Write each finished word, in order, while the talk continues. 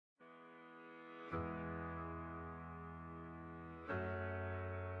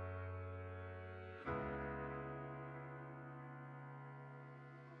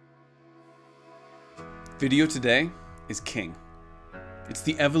Video today is king. It's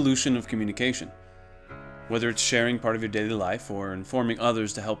the evolution of communication. Whether it's sharing part of your daily life or informing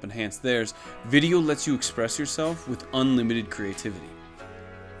others to help enhance theirs, video lets you express yourself with unlimited creativity.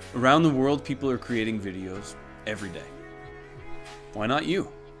 Around the world, people are creating videos every day. Why not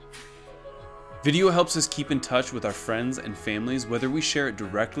you? Video helps us keep in touch with our friends and families, whether we share it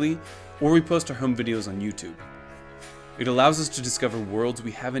directly or we post our home videos on YouTube. It allows us to discover worlds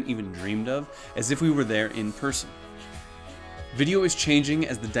we haven't even dreamed of, as if we were there in person. Video is changing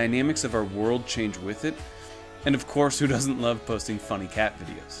as the dynamics of our world change with it, and of course, who doesn't love posting funny cat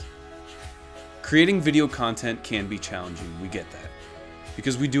videos? Creating video content can be challenging, we get that,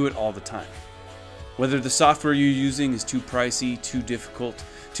 because we do it all the time. Whether the software you're using is too pricey, too difficult,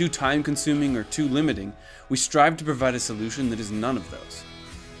 too time-consuming, or too limiting, we strive to provide a solution that is none of those.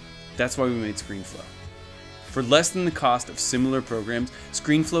 That's why we made ScreenFlow. For less than the cost of similar programs,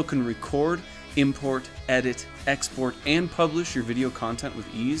 ScreenFlow can record, import, edit, export, and publish your video content with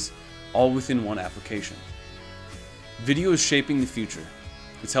ease, all within one application. Video is shaping the future.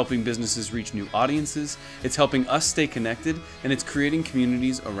 It's helping businesses reach new audiences, it's helping us stay connected, and it's creating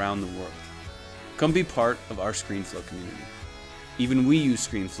communities around the world. Come be part of our ScreenFlow community. Even we use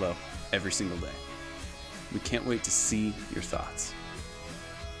ScreenFlow every single day. We can't wait to see your thoughts.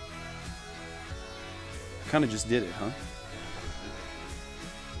 Kind of just did it, huh?